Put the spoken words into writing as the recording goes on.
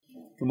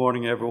Good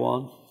morning,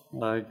 everyone.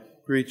 I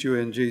greet you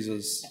in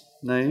Jesus'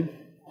 name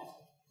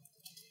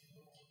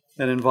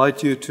and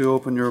invite you to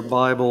open your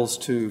Bibles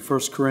to 1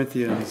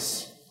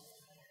 Corinthians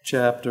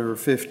chapter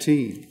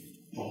 15.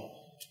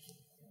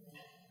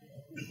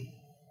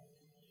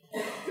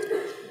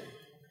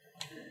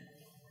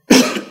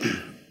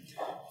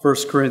 1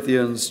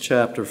 Corinthians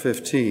chapter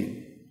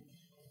 15.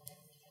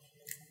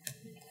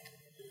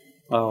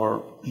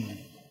 Our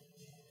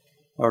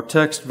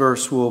text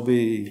verse will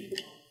be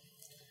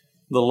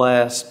the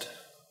last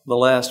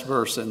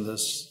verse in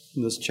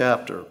this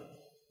chapter,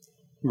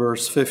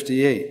 verse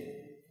 58.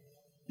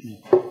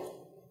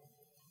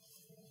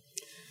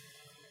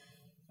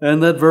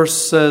 And that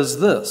verse says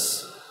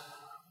this: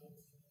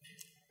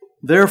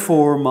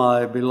 "Therefore,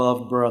 my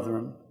beloved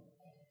brethren,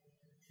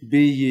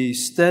 be ye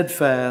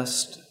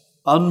steadfast,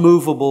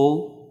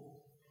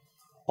 unmovable,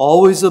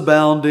 always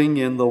abounding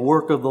in the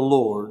work of the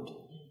Lord,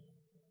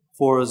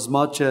 for as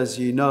much as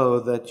ye know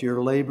that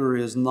your labor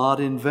is not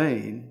in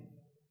vain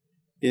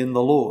in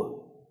the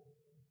Lord."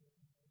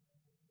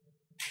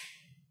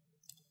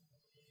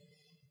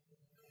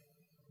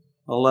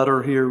 A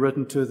letter here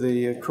written to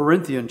the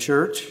Corinthian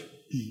church,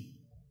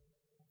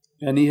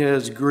 and he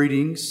has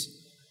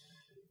greetings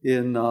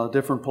in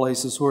different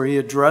places where he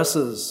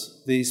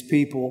addresses these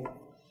people.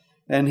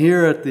 And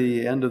here at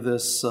the end of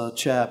this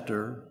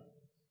chapter,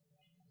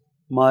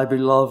 "My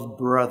beloved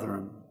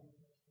brethren,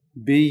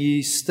 be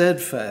ye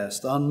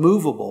steadfast,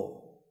 unmovable,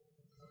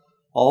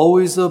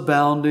 always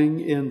abounding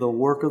in the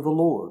work of the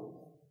Lord,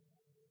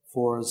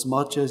 for as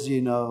much as ye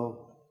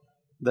know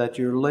that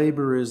your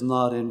labor is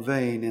not in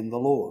vain in the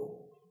Lord."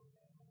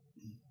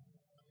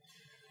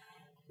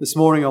 This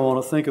morning I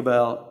want to think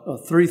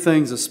about three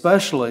things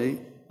especially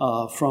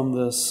from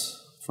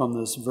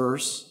this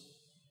verse.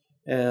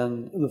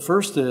 And the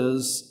first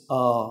is,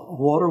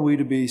 what are we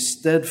to be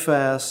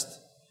steadfast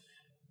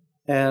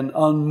and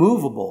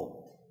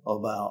unmovable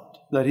about?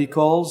 That he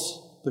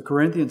calls the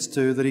Corinthians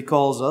to, that he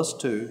calls us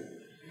to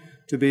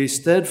be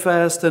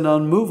steadfast and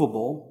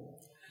unmovable.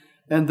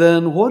 And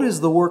then what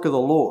is the work of the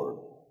Lord?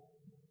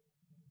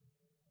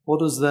 What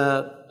does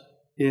that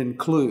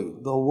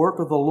include? The work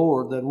of the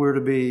Lord that we're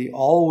to be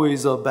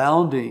always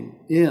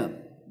abounding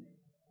in.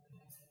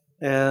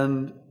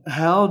 And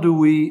how do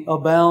we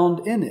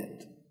abound in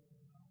it?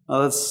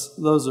 Now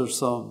those are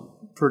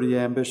some pretty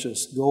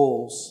ambitious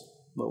goals,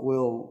 but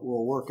we'll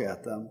work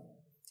at them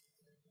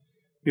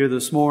here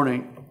this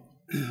morning.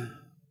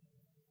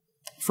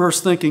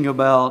 First, thinking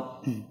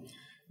about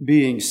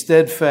being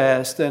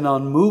steadfast and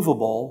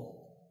unmovable.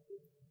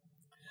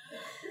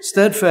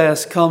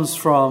 Steadfast comes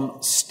from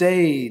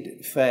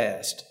stayed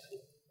fast,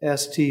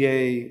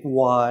 S-T-A-Y-E-D,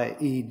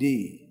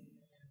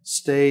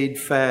 stayed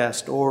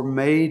fast or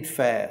made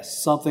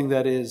fast, something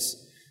that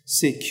is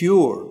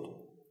secured.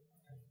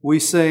 We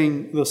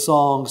sing the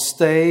song,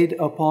 "Stayed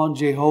upon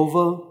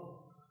Jehovah,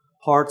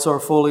 hearts are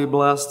fully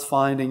blessed,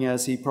 finding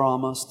as He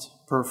promised,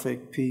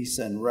 perfect peace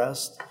and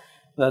rest."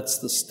 That's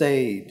the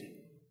stayed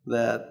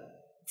that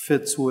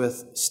fits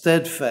with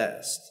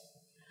steadfast.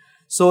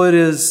 So it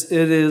is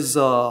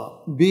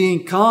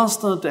being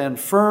constant and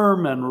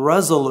firm and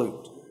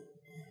resolute,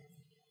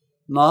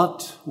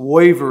 not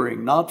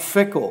wavering, not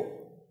fickle,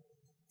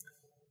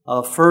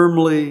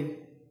 firmly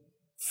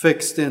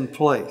fixed in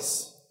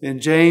place.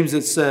 In James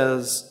it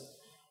says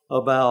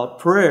about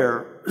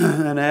prayer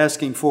and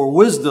asking for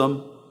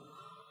wisdom,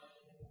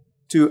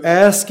 to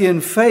ask in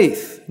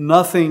faith,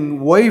 nothing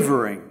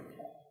wavering.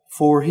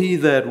 For he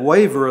that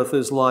wavereth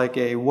is like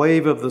a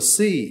wave of the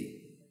sea,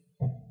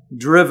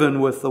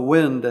 driven with the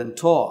wind and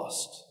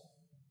tossed.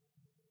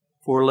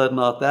 For let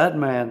not that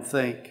man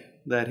think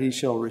that he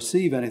shall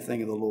receive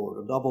anything of the Lord.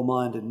 A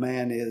double-minded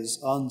man is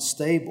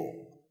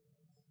unstable.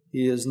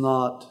 He is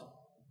not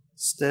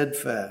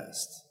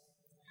steadfast.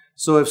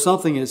 So if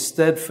something is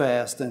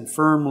steadfast and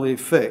firmly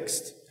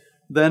fixed,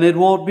 then it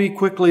won't be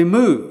quickly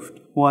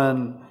moved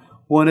when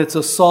it's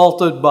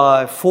assaulted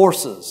by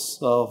forces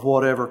of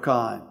whatever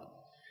kind.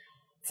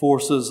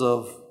 Forces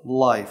of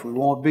life. We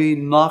won't be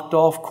knocked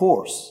off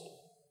course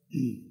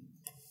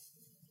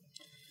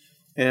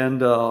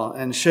and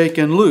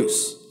shaken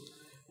loose.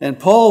 And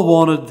Paul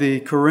wanted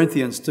the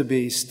Corinthians to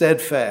be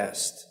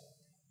steadfast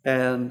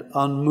and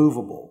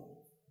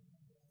unmovable.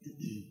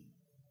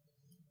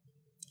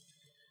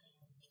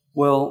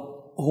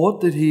 Well, what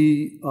did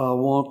he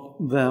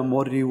want them?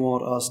 What did he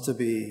want us to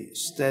be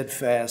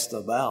steadfast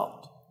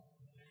about?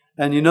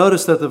 And you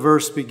notice that the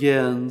verse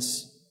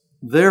begins,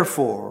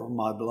 "Therefore,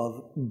 my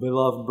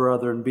beloved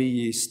brethren, be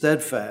ye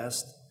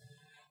steadfast."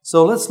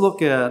 So let's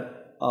look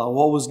at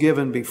what was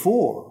given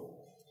before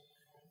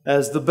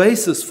as the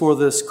basis for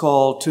this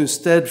call to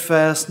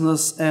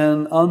steadfastness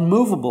and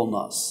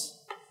unmovableness.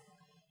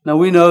 Now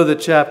we know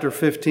that chapter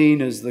 15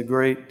 is the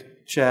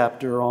great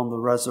chapter on the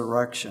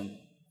resurrection.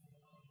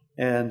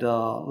 And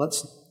I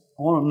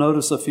want to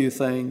notice a few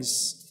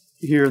things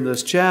here in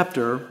this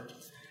chapter.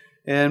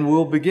 And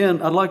we'll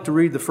begin. I'd like to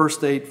read the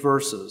first 8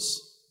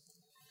 verses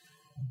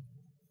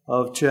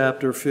of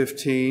chapter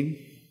 15.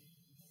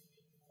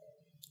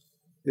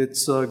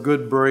 It's a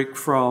good break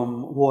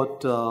from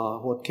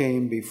what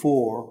came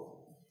before.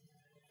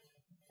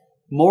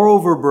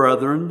 Moreover,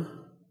 brethren,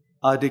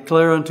 I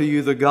declare unto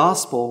you the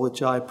gospel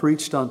which I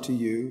preached unto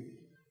you,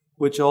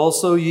 which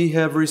also ye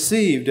have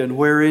received, and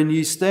wherein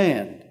ye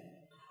stand,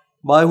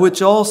 by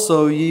which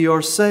also ye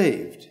are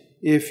saved,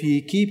 if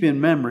ye keep in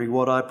memory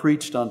what I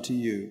preached unto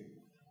you,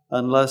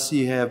 unless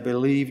ye have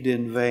believed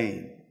in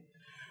vain.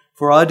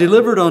 For I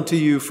delivered unto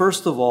you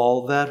first of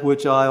all that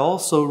which I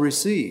also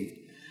received,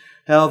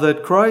 how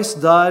that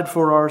Christ died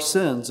for our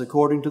sins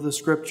according to the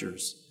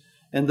Scriptures,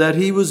 and that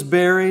he was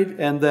buried,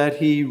 and that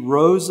he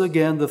rose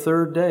again the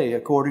third day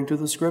according to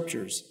the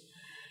Scriptures,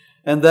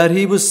 and that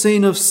he was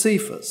seen of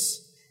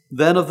Cephas,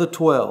 then of the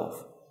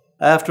 12.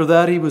 After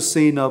that he was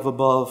seen of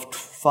above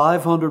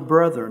 500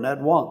 brethren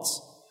at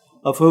once,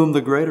 of whom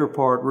the greater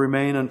part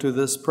remain unto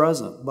this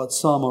present, but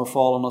some are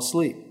fallen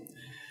asleep.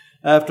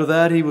 After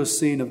that he was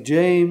seen of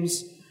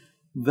James,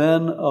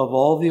 then of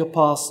all the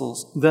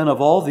apostles,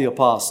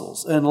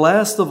 and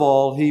last of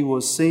all he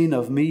was seen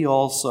of me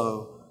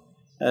also,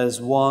 as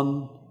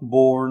one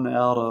born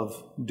out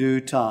of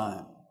due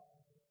time.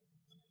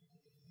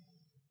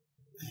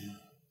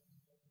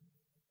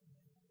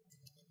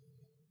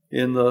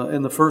 In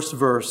the first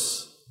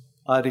verse,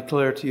 I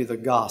declare to you the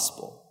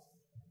gospel.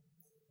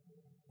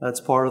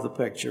 That's part of the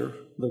picture.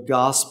 The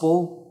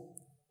gospel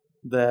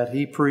that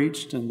he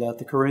preached and that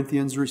the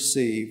Corinthians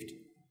received,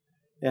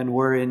 and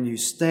wherein you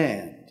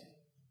stand.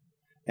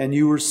 And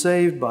you were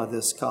saved by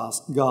this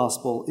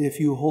gospel if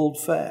you hold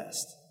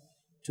fast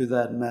to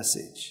that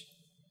message,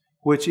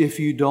 which if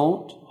you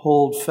don't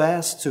hold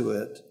fast to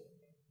it,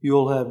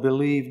 you'll have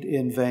believed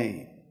in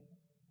vain.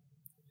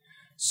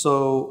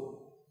 So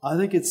I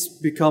think it's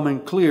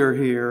becoming clear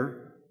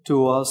here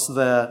to us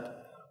that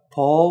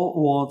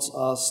Paul wants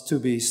us to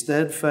be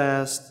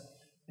steadfast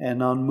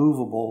and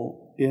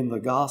unmovable in the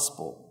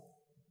gospel.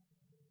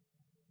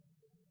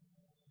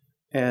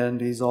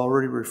 And he's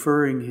already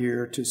referring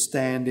here to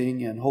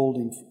standing and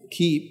holding,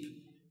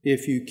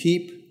 if you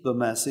keep the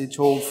message,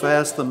 hold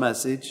fast the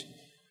message.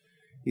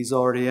 He's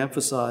already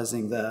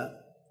emphasizing that.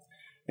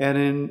 And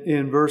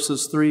in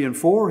verses 3 and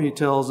 4, he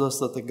tells us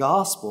that the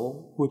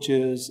gospel, which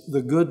is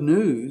the good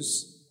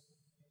news,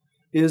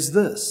 is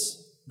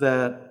this,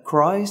 that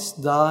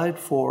Christ died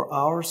for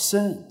our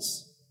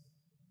sins,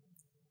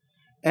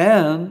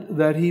 and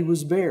that he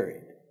was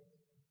buried,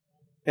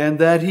 and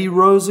that he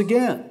rose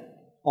again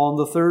on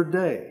the third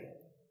day.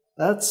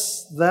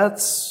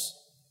 That's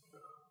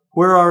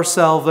where our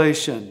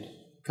salvation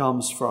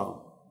comes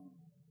from.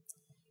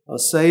 A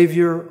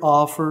Savior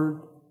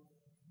offered,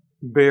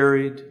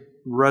 buried,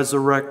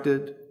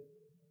 resurrected.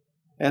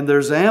 And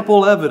there's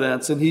ample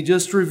evidence, and he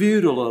just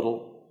reviewed a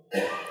little,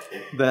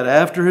 that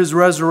after his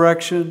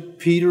resurrection,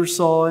 Peter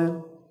saw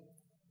him,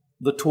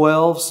 the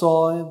 12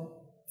 saw him,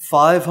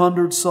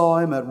 500 saw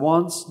him at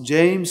once,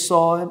 James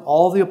saw him,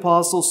 all the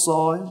apostles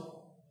saw him,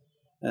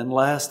 and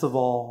last of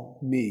all,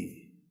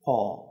 me,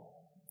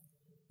 Paul,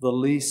 the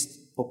least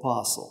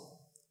apostle.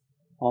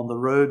 On the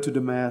road to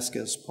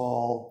Damascus,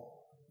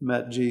 Paul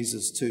met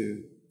Jesus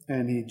too,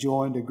 and he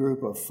joined a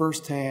group of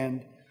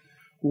first-hand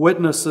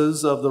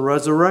witnesses of the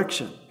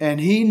resurrection. And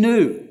he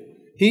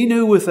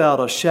knew without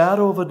a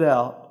shadow of a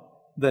doubt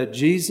that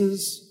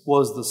Jesus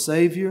was the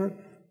Savior,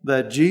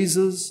 that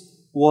Jesus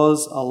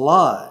was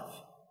alive.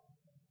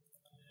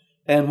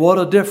 And what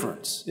a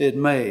difference it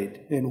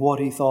made in what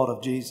he thought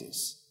of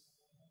Jesus.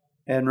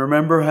 And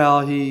remember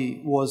how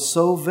he was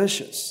so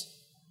vicious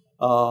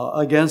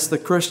against the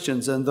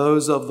Christians and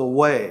those of the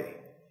way.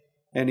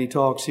 And he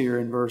talks here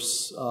in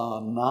verse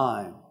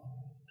 9,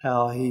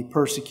 how he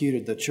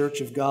persecuted the church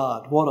of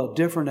God. What a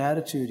different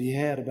attitude he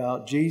had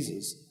about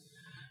Jesus.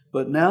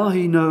 But now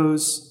he knew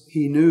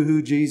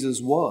who Jesus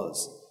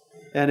was.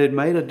 And it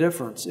made a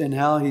difference in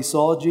how he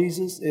saw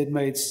Jesus. It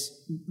made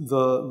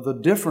the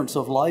difference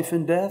of life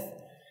and death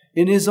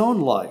in his own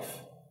life.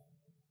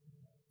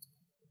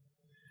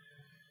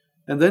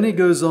 And then he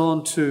goes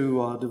on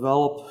to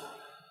develop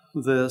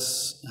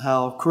this,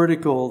 how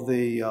critical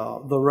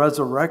the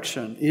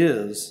resurrection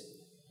is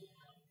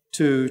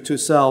to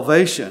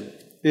salvation.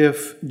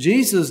 If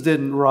Jesus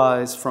didn't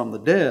rise from the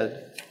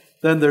dead,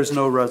 then there's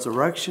no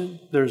resurrection,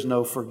 there's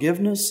no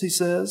forgiveness, he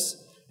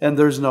says, and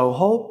there's no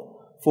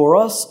hope for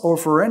us or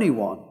for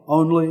anyone,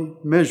 only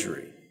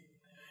misery.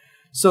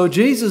 So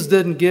Jesus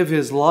didn't give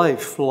his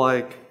life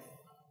like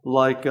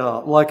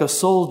a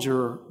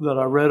soldier that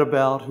I read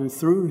about who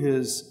threw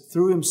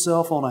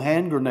himself on a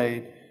hand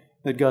grenade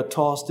that got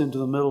tossed into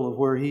the middle of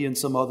where he and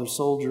some other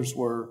soldiers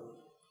were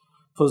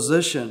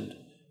positioned.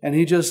 And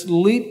he just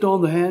leaped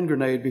on the hand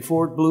grenade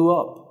before it blew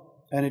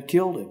up, and it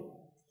killed him.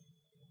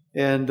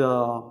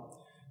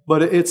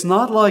 But it's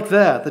not like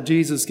that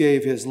Jesus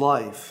gave his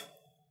life.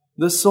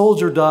 This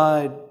soldier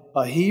died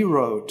a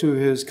hero to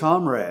his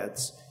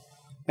comrades,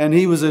 and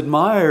he was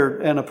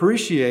admired and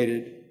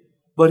appreciated,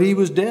 but he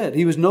was dead.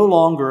 He was no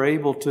longer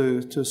able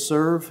to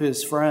serve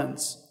his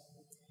friends.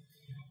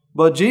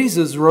 But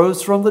Jesus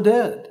rose from the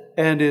dead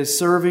and is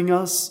serving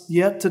us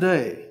yet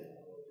today.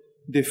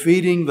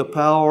 defeating the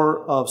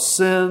power of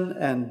sin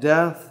and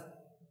death,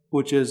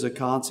 which is a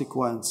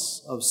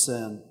consequence of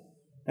sin.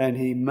 And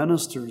He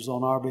ministers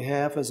on our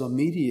behalf as a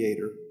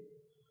mediator,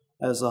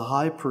 as a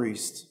high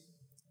priest,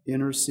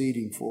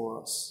 interceding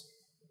for us.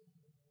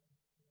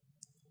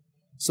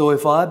 So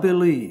if I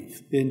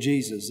believe in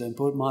Jesus and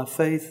put my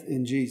faith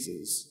in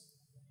Jesus,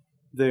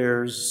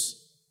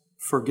 there's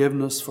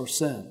forgiveness for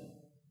sin.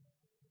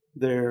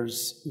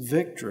 There's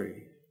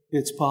victory.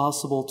 It's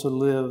possible to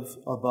live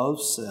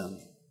above sin.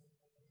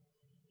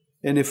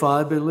 And if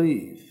I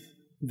believe,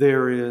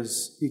 there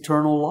is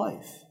eternal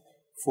life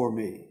for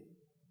me.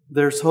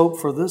 There's hope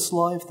for this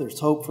life. There's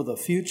hope for the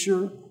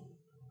future.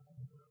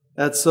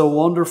 That's a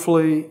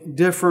wonderfully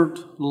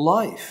different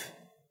life.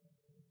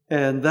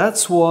 And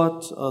that's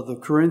what the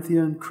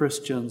Corinthian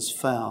Christians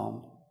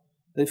found.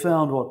 They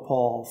found what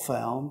Paul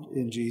found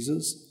in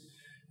Jesus.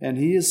 And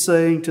he is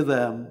saying to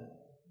them,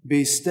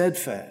 be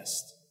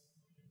steadfast.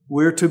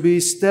 We're to be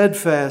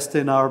steadfast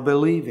in our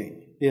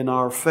believing, in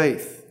our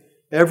faith.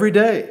 Every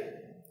day,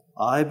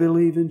 I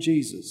believe in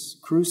Jesus,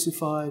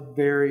 crucified,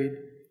 buried,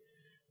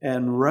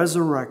 and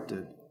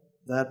resurrected.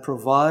 That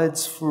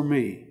provides for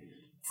me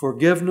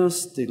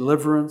forgiveness,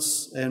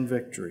 deliverance, and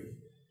victory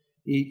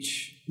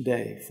each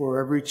day. For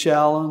every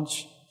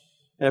challenge,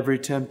 every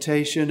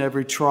temptation,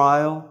 every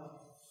trial,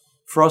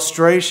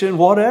 frustration,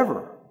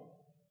 whatever.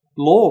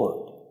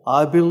 Lord,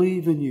 I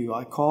believe in you.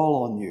 I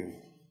call on you.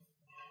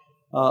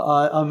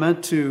 I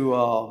meant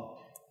to,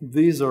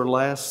 these are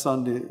last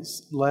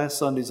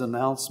Sunday's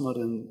announcement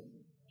and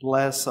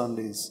last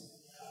Sunday's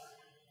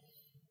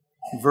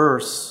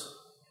verse,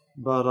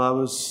 but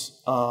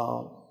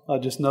I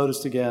just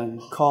noticed again,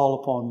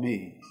 call upon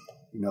me,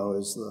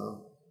 is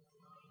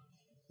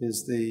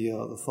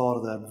the thought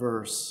of that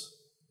verse.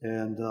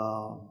 And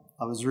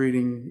I was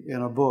reading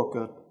in a book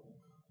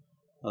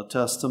a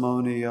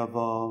testimony of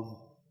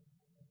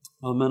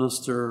a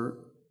minister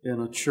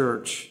in a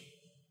church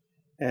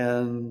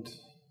and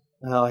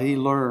how he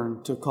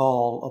learned to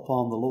call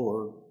upon the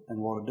Lord and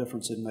what a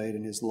difference it made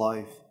in his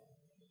life.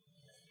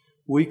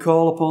 We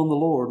call upon the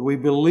Lord. We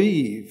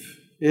believe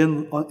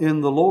in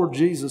the Lord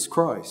Jesus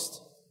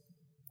Christ.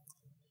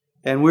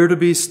 And we're to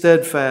be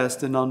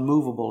steadfast and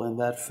unmovable in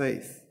that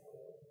faith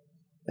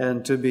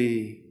and to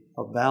be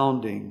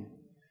abounding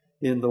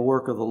in the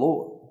work of the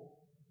Lord.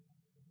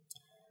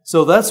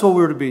 So that's what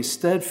we're to be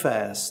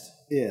steadfast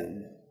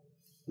in.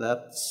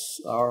 That's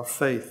our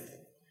faith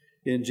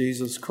in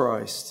Jesus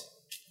Christ,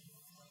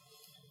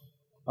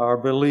 our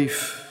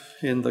belief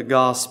in the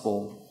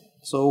gospel.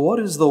 So what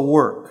is the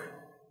work?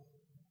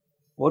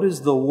 What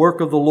is the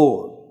work of the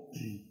Lord?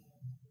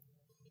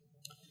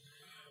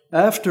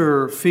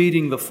 After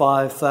feeding the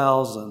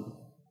 5,000,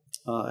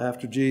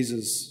 after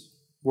Jesus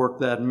worked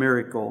that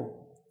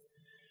miracle,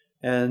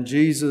 and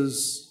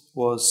Jesus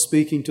was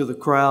speaking to the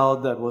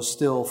crowd that was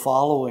still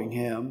following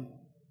him,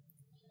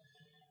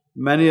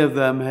 many of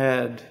them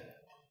had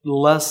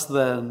less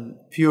than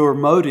pure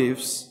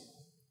motives,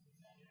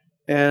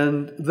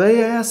 and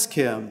they asked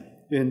him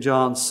in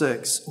John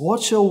 6,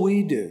 what shall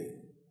we do?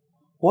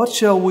 What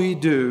shall we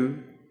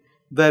do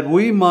that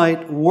we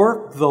might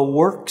work the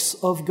works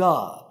of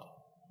God?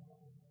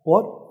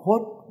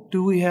 What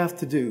do we have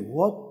to do?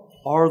 What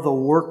are the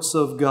works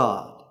of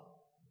God?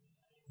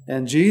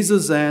 And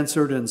Jesus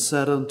answered and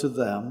said unto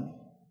them,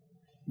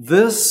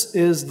 this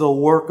is the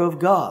work of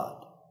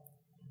God,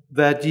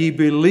 that ye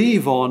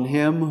believe on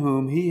him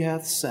whom he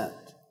hath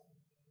sent.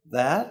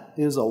 That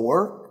is a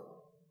work,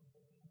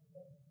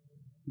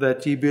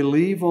 that ye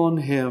believe on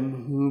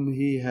him whom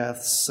he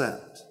hath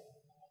sent.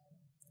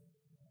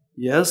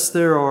 Yes,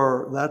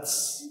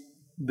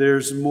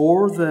 there's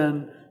more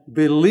than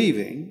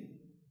believing.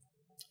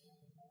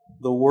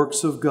 The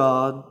works of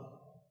God,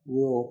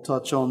 we'll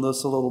touch on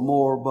this a little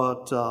more,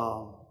 but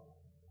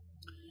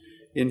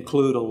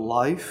include a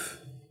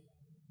life,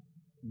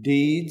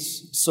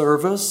 deeds,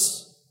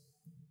 service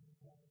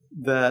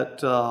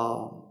that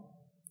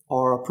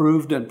are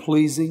approved and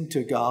pleasing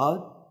to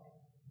God.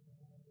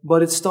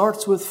 But it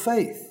starts with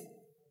faith.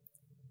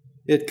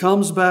 It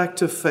comes back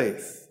to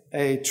faith,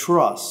 a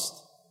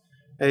trust,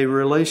 a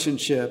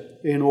relationship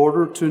in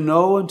order to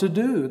know and to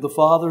do the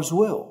Father's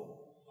will.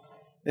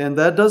 And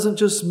that doesn't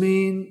just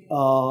mean,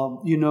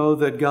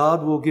 that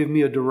God will give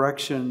me a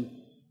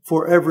direction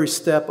for every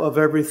step of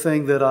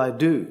everything that I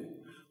do,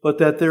 but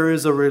that there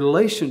is a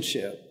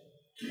relationship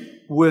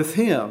with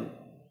Him.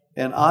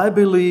 And I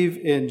believe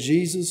in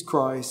Jesus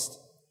Christ,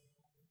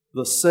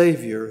 the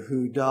Savior,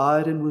 who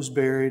died and was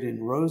buried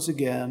and rose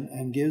again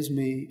and gives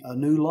me a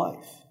new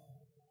life.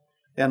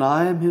 And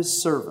I am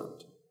His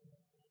servant.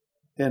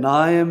 And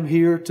I am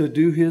here to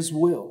do His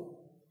will.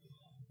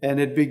 And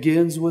it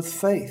begins with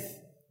faith,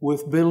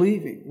 with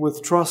believing,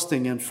 with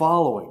trusting and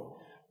following.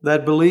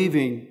 That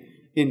believing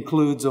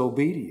includes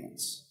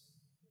obedience.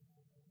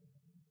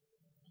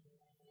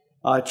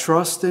 I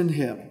trust in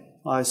Him.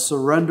 I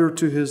surrender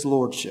to His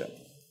Lordship.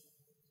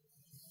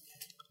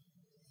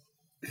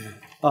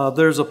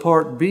 There's a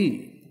part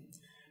B,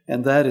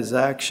 and that is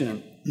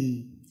action.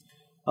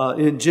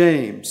 In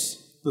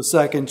James, the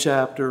 2nd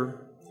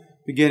chapter,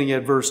 beginning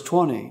at verse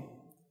 20,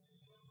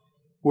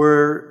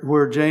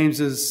 where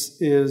James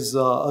is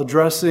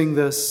addressing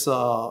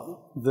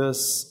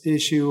this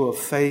issue of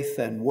faith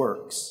and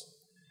works.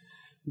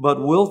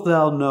 But wilt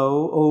thou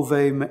know,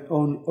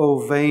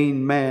 O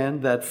vain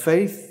man, that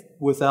faith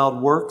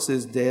without works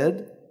is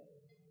dead?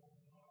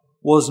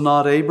 Was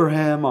not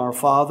Abraham our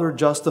father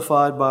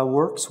justified by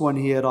works when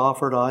he had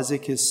offered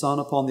Isaac his son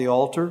upon the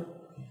altar?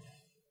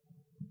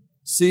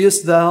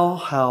 Seest thou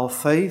how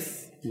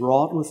faith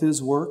wrought with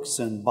his works,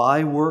 and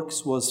by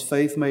works was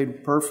faith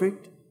made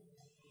perfect?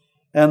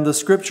 And the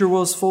scripture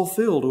was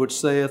fulfilled, which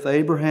saith,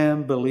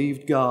 Abraham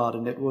believed God,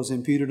 and it was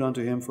imputed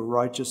unto him for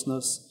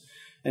righteousness,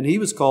 and he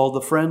was called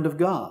the friend of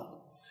God.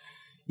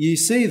 Ye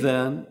see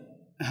then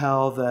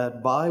how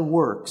that by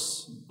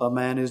works a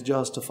man is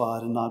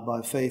justified, and not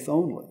by faith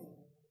only.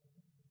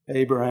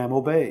 Abraham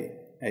obeyed.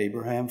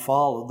 Abraham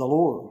followed the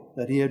Lord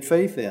that he had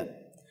faith in.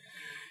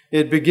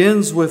 It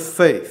begins with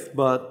faith,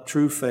 but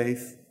true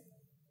faith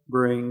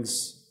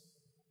brings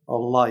a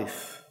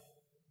life,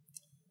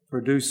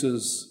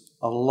 produces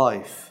a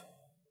life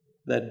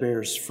that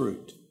bears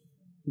fruit,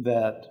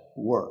 that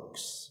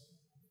works.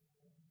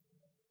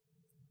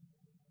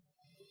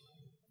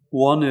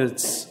 One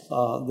is,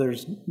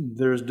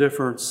 there's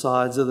different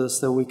sides of this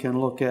that we can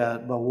look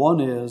at, but one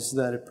is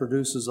that it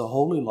produces a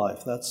holy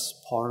life. That's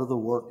part of the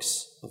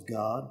works of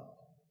God.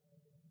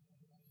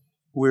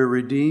 We're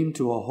redeemed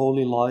to a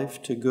holy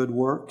life, to good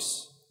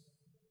works.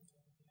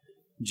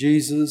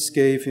 Jesus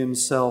gave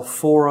himself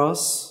for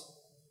us,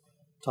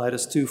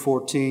 Titus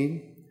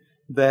 2:14,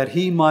 that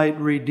he might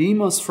redeem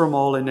us from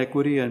all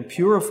iniquity and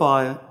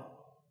purify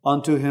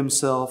unto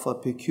himself a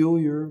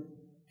peculiar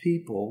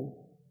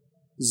people,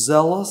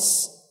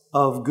 zealous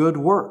of good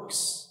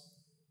works,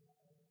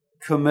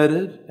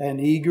 committed and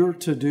eager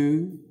to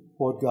do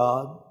what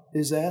God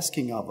is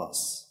asking of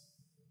us.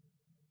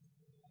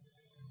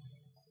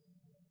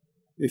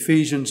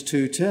 Ephesians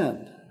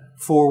 2:10,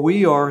 for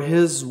we are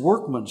his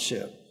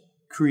workmanship,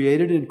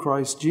 created in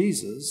Christ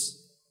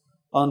Jesus,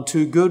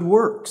 unto good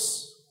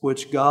works,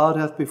 which God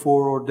hath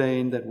before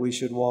ordained that we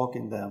should walk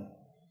in them,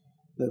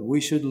 that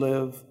we should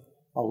live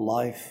a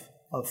life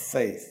of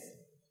faith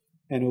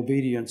and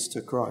obedience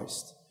to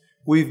Christ.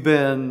 We've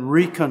been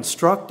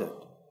reconstructed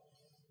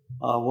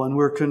when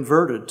we're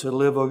converted to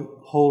live a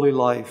holy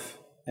life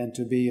and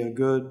to be a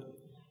good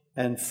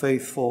and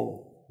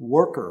faithful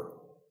worker.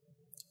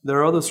 There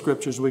are other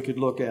scriptures we could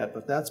look at,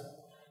 but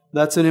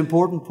that's an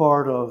important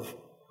part of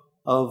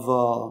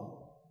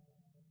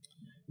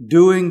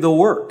doing the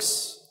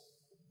works,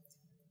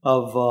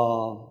 of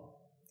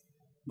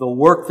the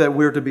work that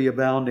we're to be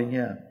abounding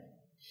in,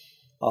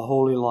 a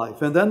holy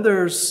life. And then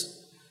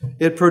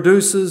it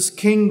produces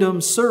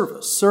kingdom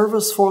service,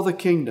 service for the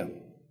kingdom.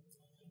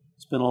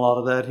 There's been a lot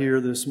of that here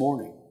this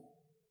morning.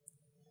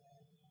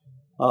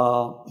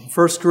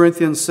 1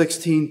 Corinthians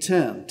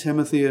 16:10,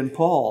 Timothy and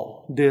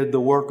Paul did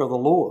the work of the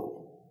Lord.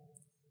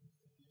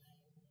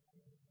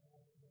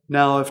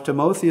 Now if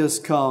Timotheus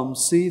come,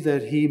 see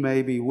that he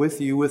may be with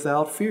you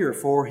without fear,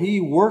 for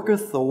he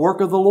worketh the work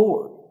of the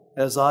Lord,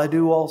 as I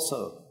do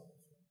also.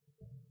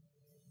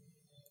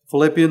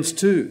 Philippians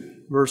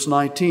 2, verse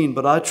 19,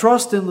 but I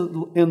trust in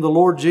the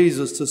Lord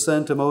Jesus to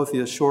send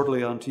Timotheus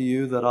shortly unto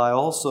you, that I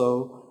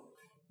also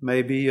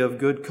may be of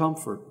good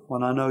comfort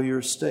when I know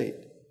your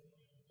state.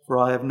 For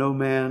I have no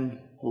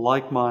man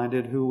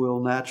like-minded who will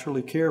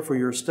naturally care for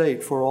your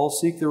state, for all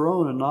seek their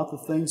own and not the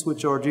things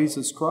which are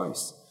Jesus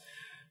Christ.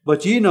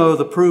 But ye know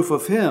the proof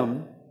of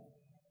him,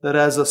 that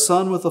as a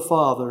son with the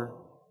Father,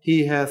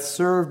 he hath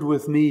served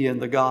with me in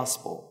the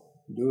gospel,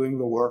 doing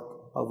the work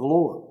of the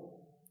Lord.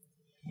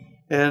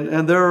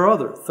 And there are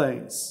other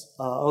things,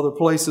 other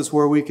places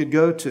where we could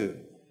go to.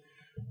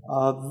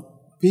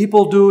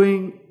 People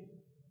doing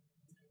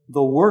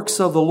the works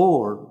of the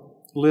Lord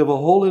live a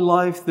holy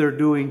life. They're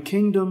doing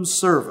kingdom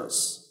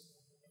service.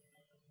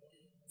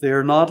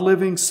 They're not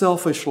living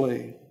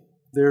selfishly.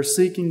 They're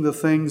seeking the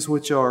things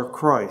which are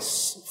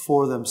Christ's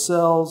for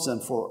themselves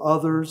and for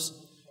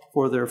others,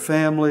 for their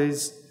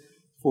families,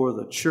 for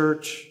the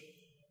church,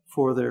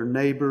 for their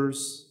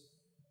neighbors.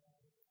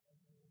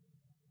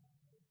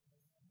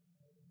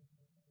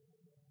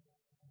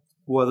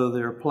 Whether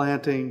they're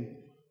planting,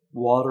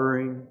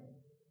 watering,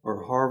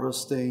 or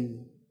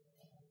harvesting,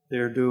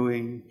 they're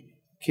doing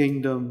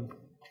kingdom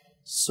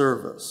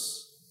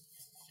service.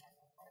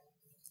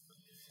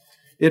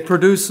 It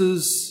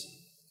produces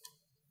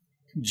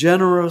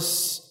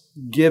generous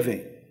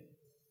giving.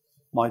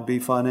 Might be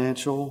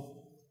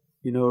financial.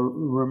 You know,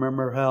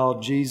 remember how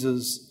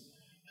Jesus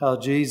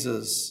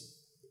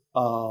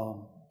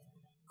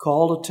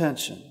called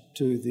attention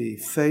to the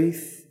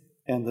faith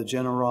and the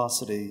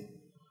generosity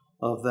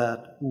of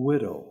that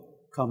widow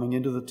coming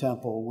into the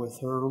temple with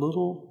her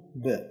little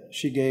bit.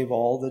 She gave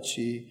all that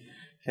she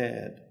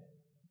had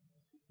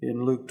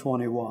in Luke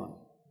 21.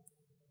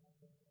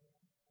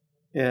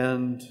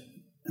 And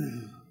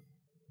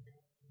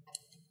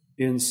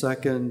in 2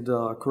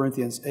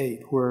 Corinthians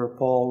 8, where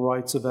Paul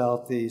writes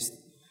about these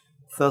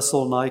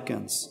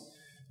Thessalonians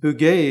who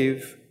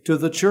gave to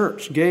the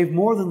church, gave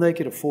more than they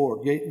could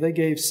afford. They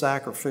gave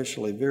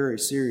sacrificially, very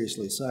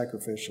seriously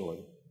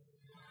sacrificially.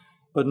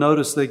 But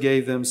notice they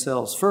gave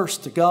themselves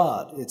first to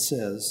God, it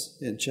says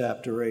in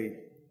chapter 8.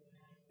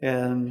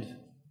 And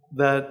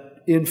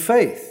that in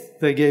faith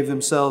they gave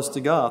themselves to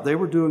God. They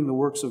were doing the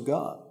works of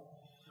God.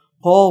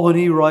 Paul, when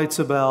he wrote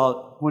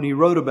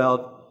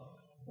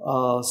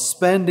about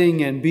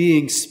spending and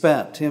being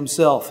spent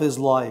himself, his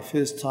life,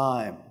 his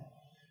time,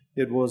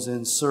 it was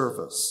in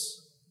service.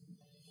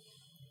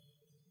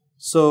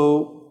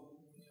 So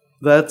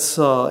that's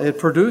it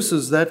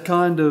produces that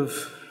kind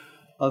of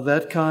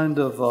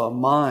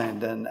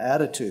mind and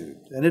attitude,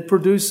 and it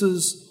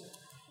produces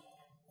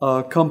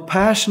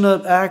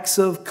compassionate acts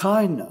of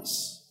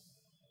kindness.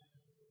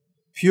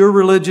 Pure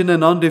religion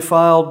and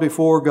undefiled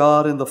before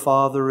God and the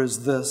Father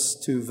is this: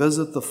 to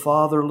visit the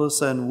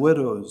fatherless and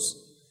widows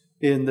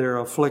in their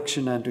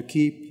affliction, and to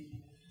keep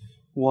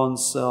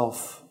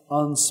oneself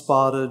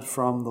unspotted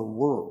from the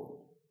world.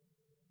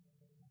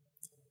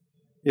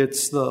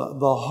 It's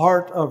the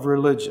heart of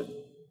religion.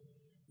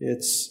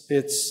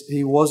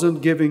 He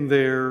wasn't giving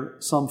there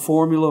some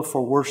formula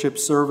for worship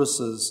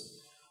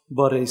services,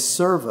 but a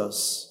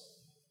service,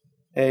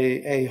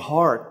 a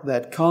heart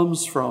that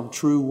comes from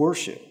true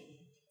worship.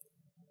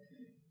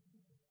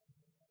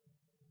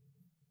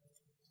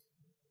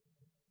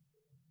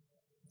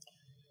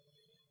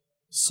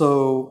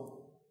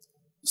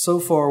 So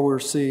far we're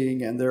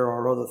seeing, and there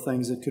are other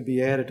things that could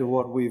be added to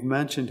what we've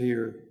mentioned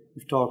here.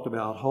 We've talked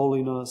about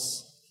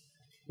holiness.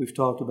 We've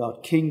talked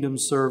about kingdom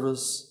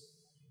service.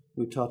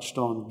 We touched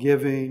on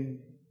giving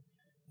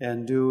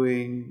and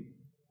doing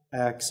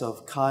acts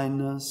of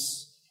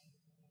kindness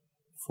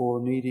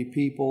for needy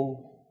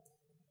people.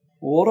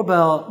 What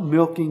about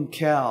milking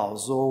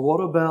cows? Or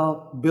what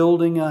about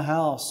building a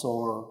house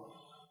or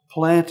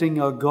planting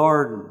a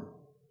garden?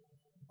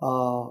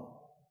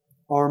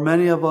 Are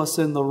many of us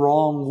in the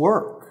wrong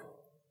work?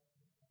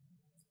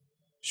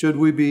 Should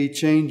we be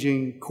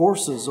changing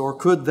courses, or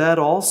could that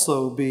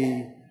also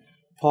be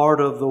part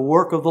of the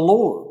work of the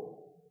Lord?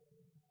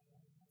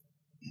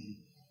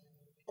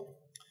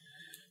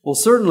 Well,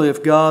 certainly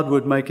if God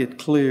would make it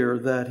clear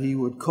that He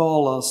would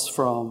call us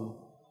from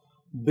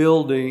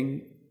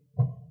building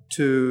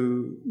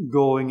to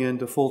going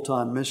into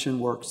full-time mission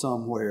work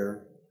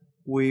somewhere,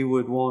 we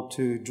would want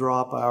to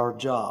drop our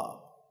job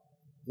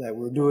that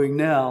we're doing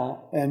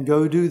now and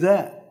go do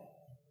that.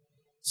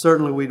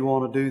 Certainly we'd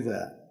want to do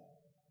that.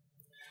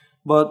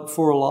 But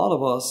for a lot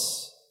of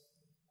us,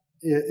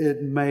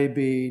 it may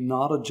be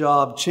not a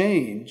job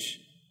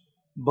change,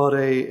 but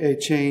a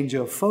change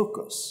of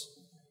focus.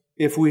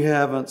 If we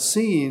haven't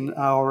seen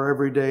our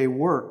everyday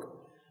work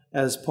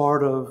as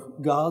part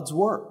of God's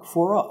work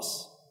for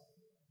us.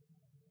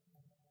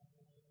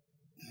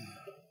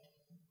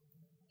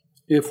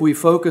 If our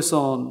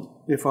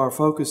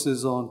focus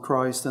is on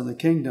Christ and the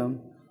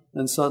kingdom,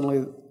 then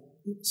certainly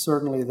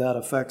that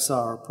affects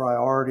our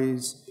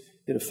priorities.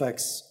 It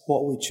affects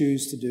what we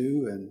choose to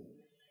do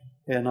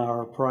and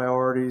our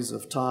priorities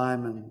of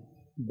time and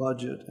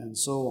budget and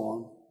so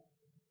on.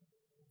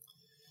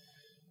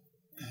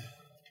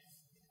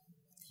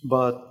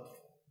 But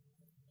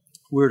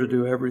we're to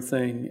do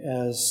everything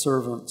as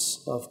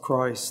servants of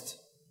Christ,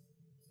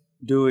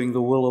 doing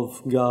the will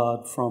of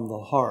God from the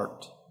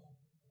heart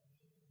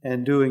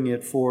and doing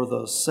it for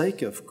the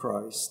sake of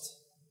Christ.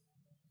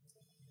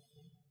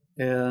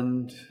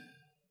 And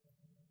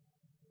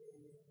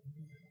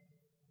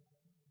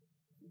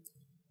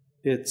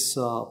it's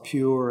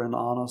pure and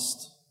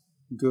honest,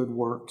 good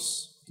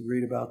works. You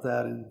read about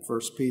that in 1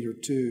 Peter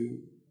 2.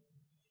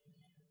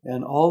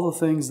 And all the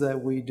things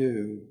that we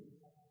do,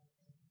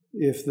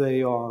 if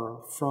they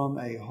are from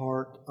a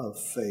heart of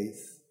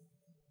faith,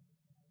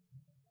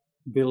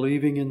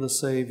 believing in the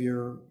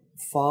Savior,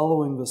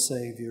 following the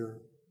Savior,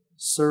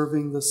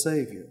 serving the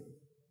Savior.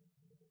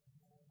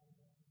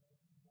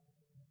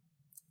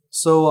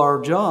 So our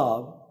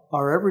job,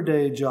 our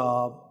everyday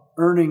job,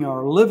 earning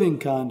our living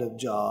kind of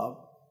job,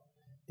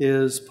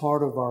 is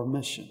part of our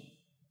mission.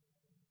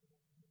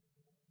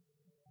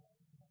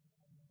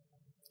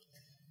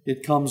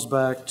 It comes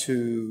back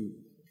to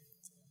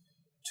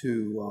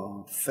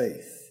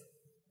faith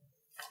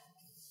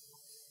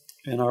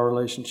and our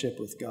relationship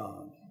with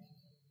God.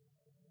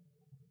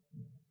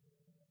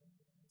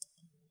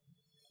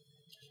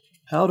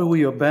 How do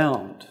we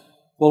abound?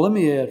 Well, let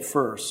me add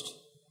first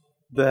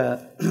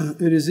that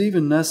it is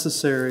even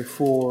necessary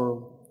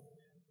for,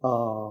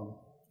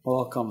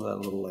 I'll come to that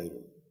a little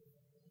later,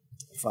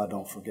 if I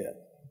don't forget.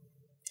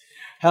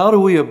 How do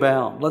we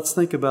abound? Let's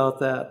think about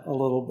that a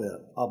little bit.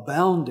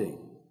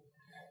 Abounding.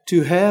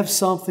 To have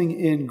something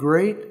in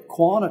great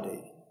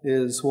quantity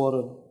is what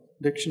a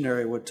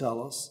dictionary would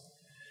tell us.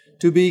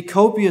 To be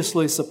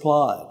copiously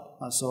supplied,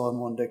 I saw in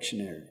one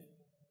dictionary.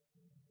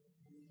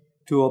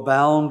 To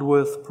abound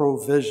with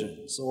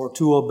provisions, or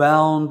to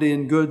abound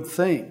in good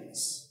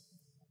things.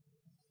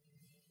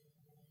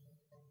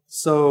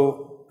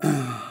 So,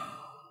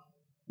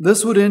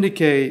 this would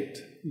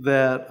indicate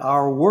that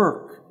our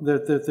work,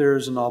 that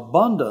there's an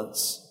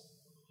abundance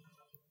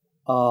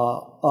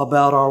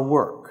about our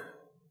work.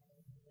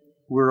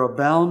 we're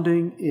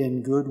abounding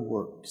in good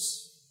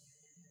works.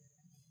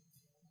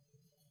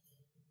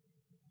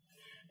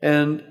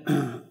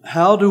 And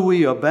how do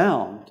we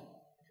abound?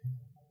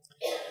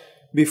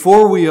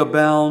 Before we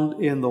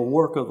abound in the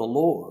work of the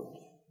Lord,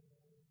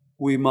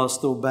 we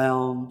must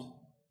abound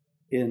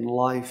in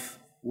life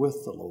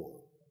with the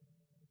Lord.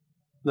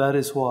 That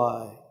is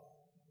why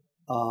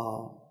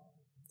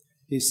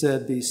he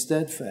said, be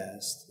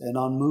steadfast and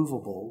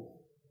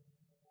unmovable.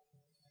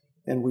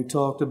 And we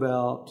talked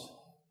about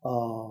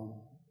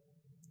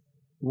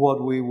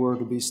what we were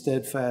to be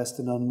steadfast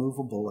and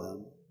unmovable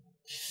in,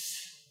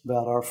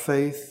 about our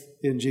faith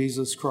in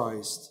Jesus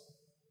Christ.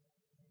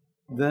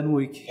 Then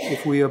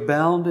if we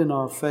abound in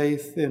our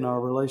faith, in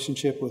our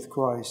relationship with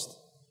Christ,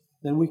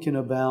 then we can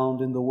abound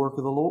in the work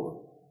of the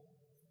Lord.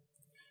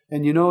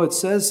 And you know, it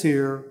says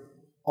here,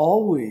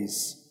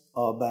 always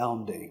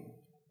abounding.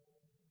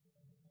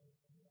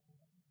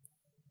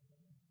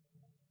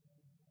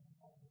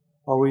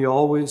 Are we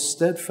always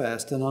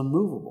steadfast and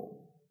unmovable?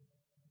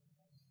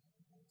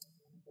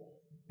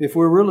 If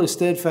we're really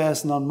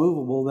steadfast and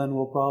unmovable, then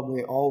we'll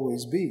probably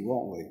always be,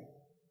 won't we?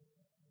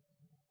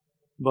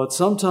 But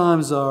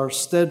sometimes our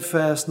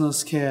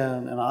steadfastness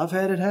can, and I've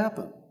had it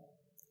happen,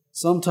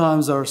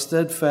 sometimes our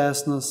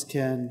steadfastness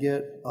can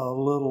get a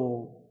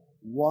little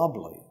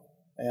wobbly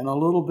and a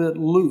little bit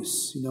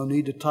loose.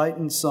 Need to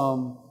tighten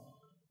some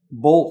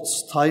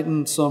bolts,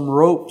 tighten some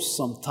ropes,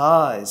 some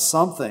ties,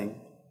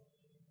 something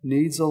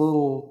needs a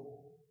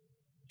little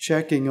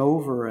checking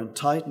over and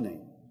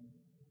tightening.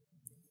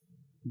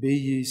 Be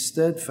ye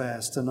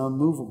steadfast and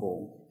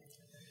unmovable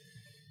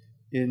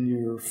in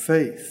your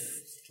faith.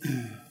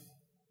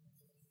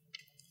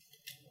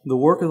 The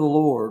work of the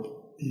Lord,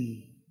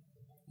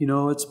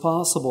 it's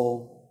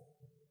possible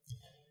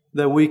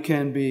that we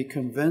can be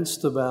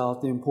convinced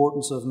about the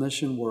importance of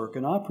mission work.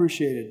 And I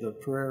appreciated the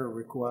prayer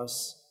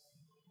requests,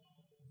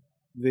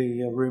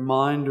 the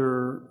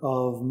reminder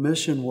of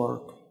mission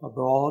work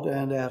abroad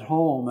and at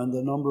home, and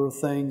the number of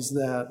things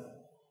that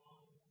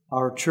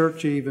our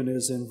church even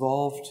is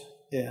involved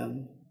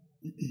in.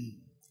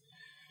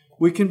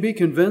 We can be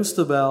convinced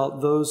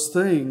about those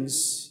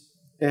things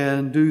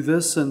and do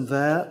this and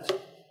that,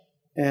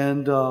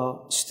 and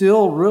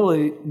still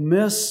really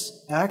miss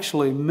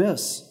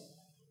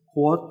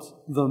what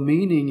the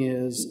meaning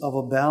is of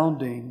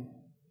abounding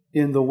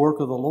in the work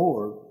of the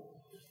Lord.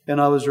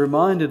 And I was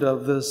reminded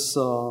of this,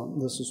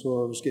 this is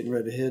where I was getting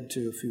ready to head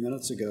to a few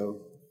minutes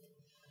ago,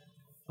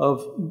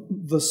 of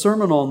the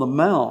Sermon on the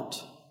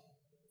Mount,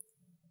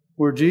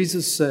 where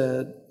Jesus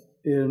said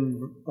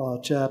in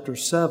chapter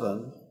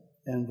 7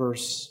 and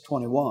verse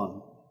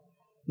 21,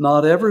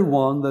 not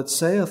everyone that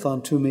saith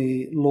unto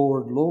me,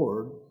 Lord,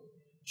 Lord,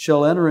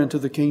 shall enter into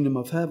the kingdom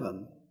of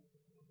heaven,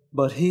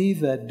 but he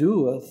that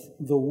doeth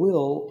the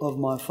will of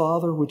my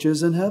Father which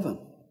is in heaven.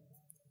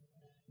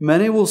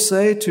 Many will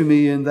say to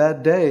me in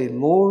that day,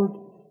 Lord,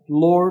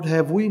 Lord,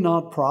 have we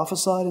not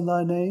prophesied in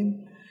thy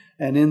name?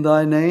 And in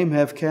thy name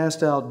have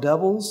cast out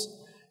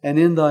devils? And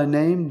in thy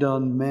name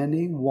done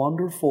many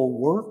wonderful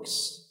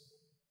works?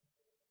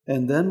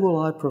 And then will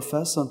I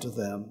profess unto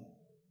them,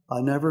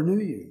 I never knew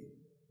you.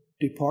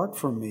 Depart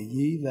from me,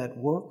 ye that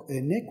work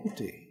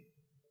iniquity.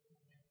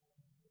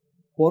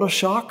 What a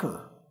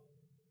shocker.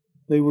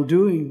 They were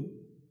doing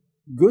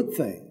good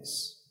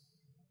things.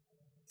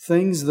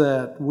 Things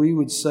that we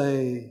would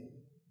say,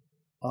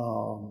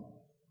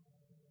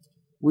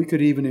 we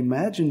could even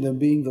imagine them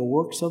being the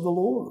works of the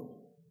Lord.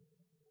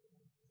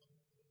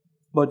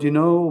 But you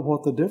know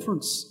what the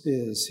difference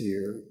is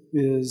here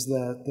is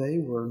that they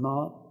were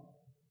not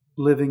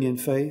living in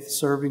faith,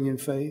 serving in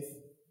faith,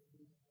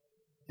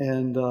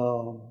 and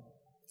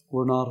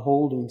were not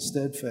holding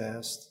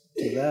steadfast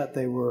to that.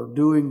 They were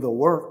doing the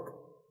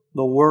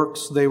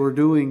works, they were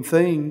doing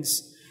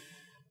things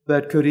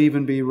that could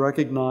even be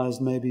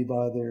recognized maybe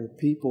by their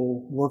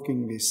people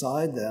working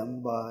beside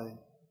them, by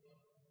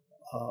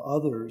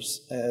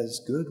others as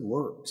good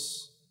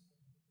works.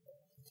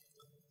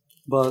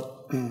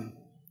 But,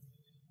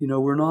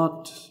 we're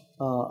not,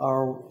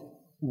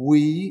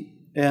 we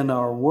and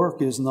our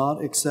work is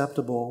not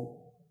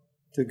acceptable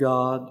to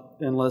God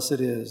unless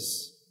it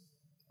is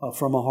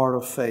from a heart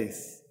of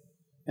faith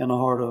and a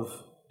heart of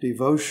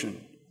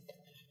devotion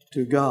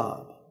to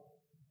God.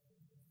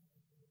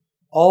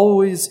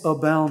 Always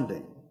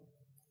abounding.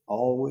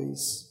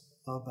 Always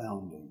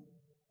abounding.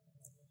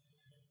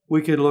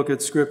 We could look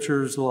at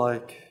scriptures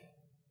like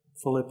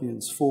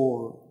Philippians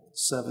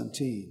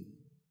 4:17.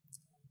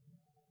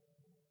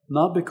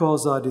 Not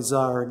because I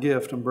desire a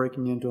gift, I'm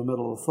breaking into a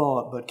middle of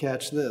thought, but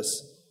catch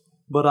this.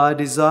 But I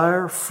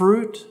desire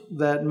fruit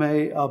that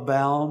may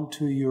abound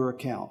to your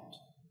account.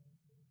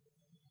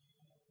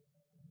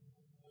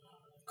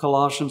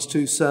 Colossians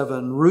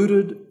 2:7,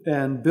 rooted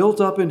and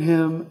built up in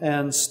him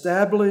and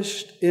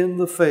established in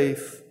the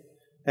faith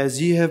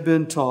as ye have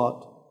been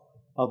taught,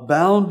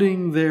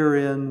 abounding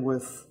therein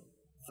with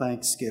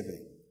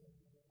thanksgiving.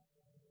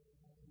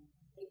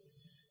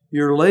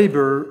 Your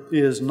labor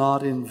is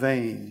not in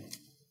vain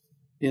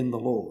in the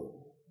Lord.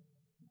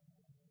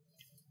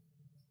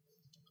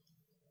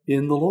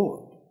 In the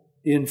Lord.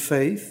 in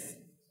faith,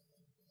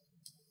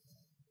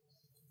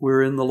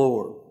 we're in the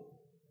Lord,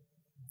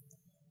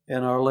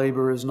 and our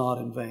labor is not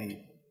in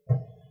vain.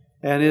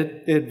 And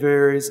it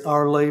varies,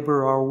 our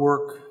labor, our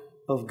work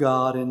of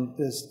God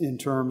in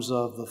terms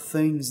of the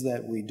things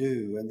that we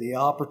do and the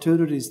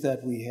opportunities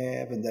that we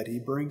have and that He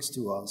brings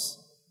to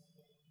us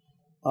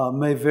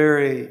may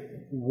vary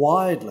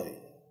widely.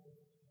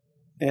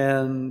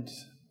 And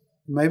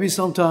maybe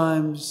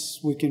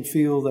sometimes we can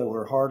feel that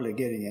we're hardly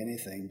getting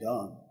anything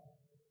done.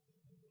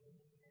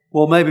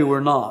 Well, maybe we're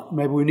not.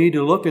 Maybe we need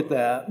to look at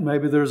that.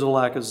 Maybe there's a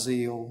lack of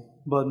zeal,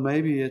 but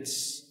maybe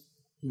it's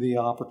the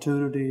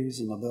opportunities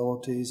and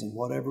abilities and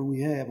whatever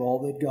we have, all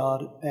that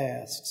God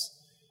asks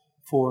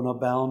for an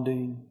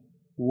abounding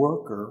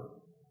worker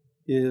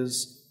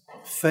is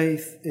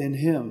faith in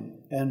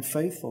Him and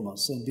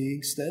faithfulness and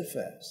being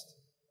steadfast.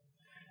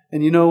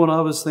 And you know, when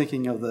I was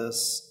thinking of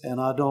this, and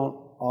I don't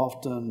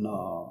often,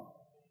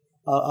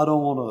 I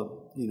don't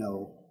want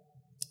to,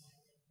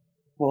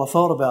 well, I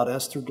thought about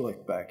Esther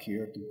Glick back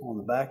here on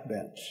the back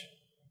bench.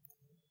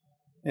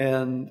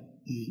 And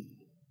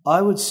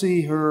I would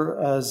see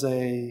her as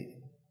a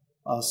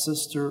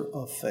sister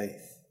of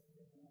faith.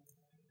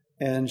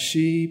 And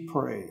she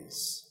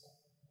prays.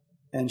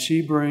 And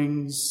she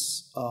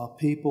brings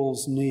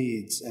people's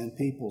needs and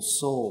people's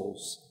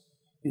souls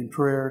in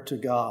prayer to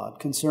God,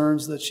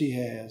 concerns that she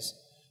has.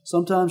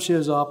 Sometimes she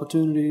has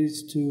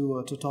opportunities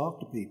to talk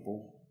to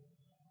people.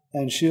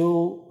 And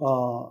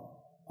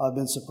I've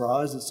been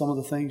surprised at some of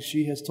the things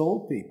she has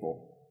told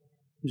people,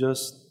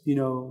 just,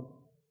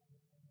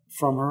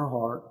 from her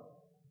heart,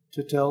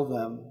 to tell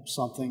them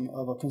something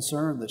of a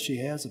concern that she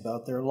has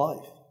about their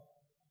life.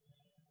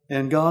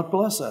 And God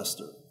bless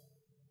Esther.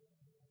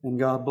 And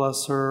God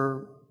bless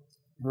her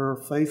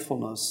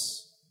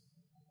faithfulness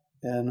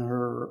and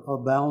her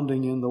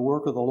abounding in the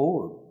work of the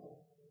Lord.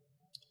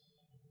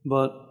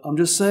 But I'm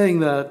just saying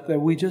that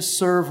we just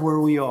serve where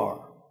we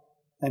are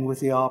and with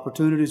the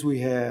opportunities we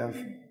have.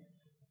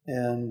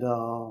 And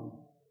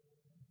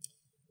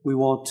we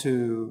want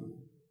to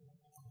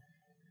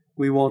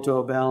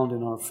abound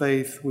in our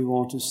faith. We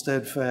want to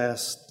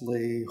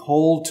steadfastly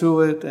hold to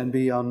it and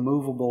be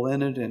unmovable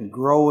in it and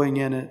growing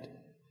in it.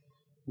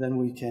 Then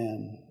we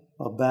can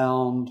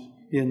abound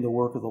in the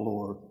work of the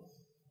Lord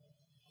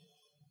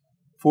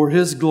for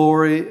His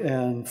glory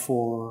and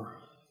for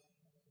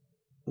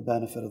the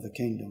benefit of the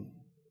kingdom.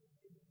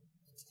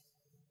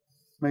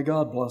 May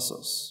God bless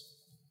us.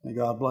 May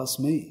God bless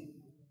me.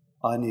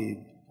 I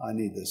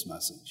need this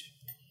message.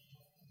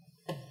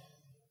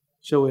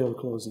 Shall we have a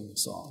closing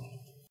song?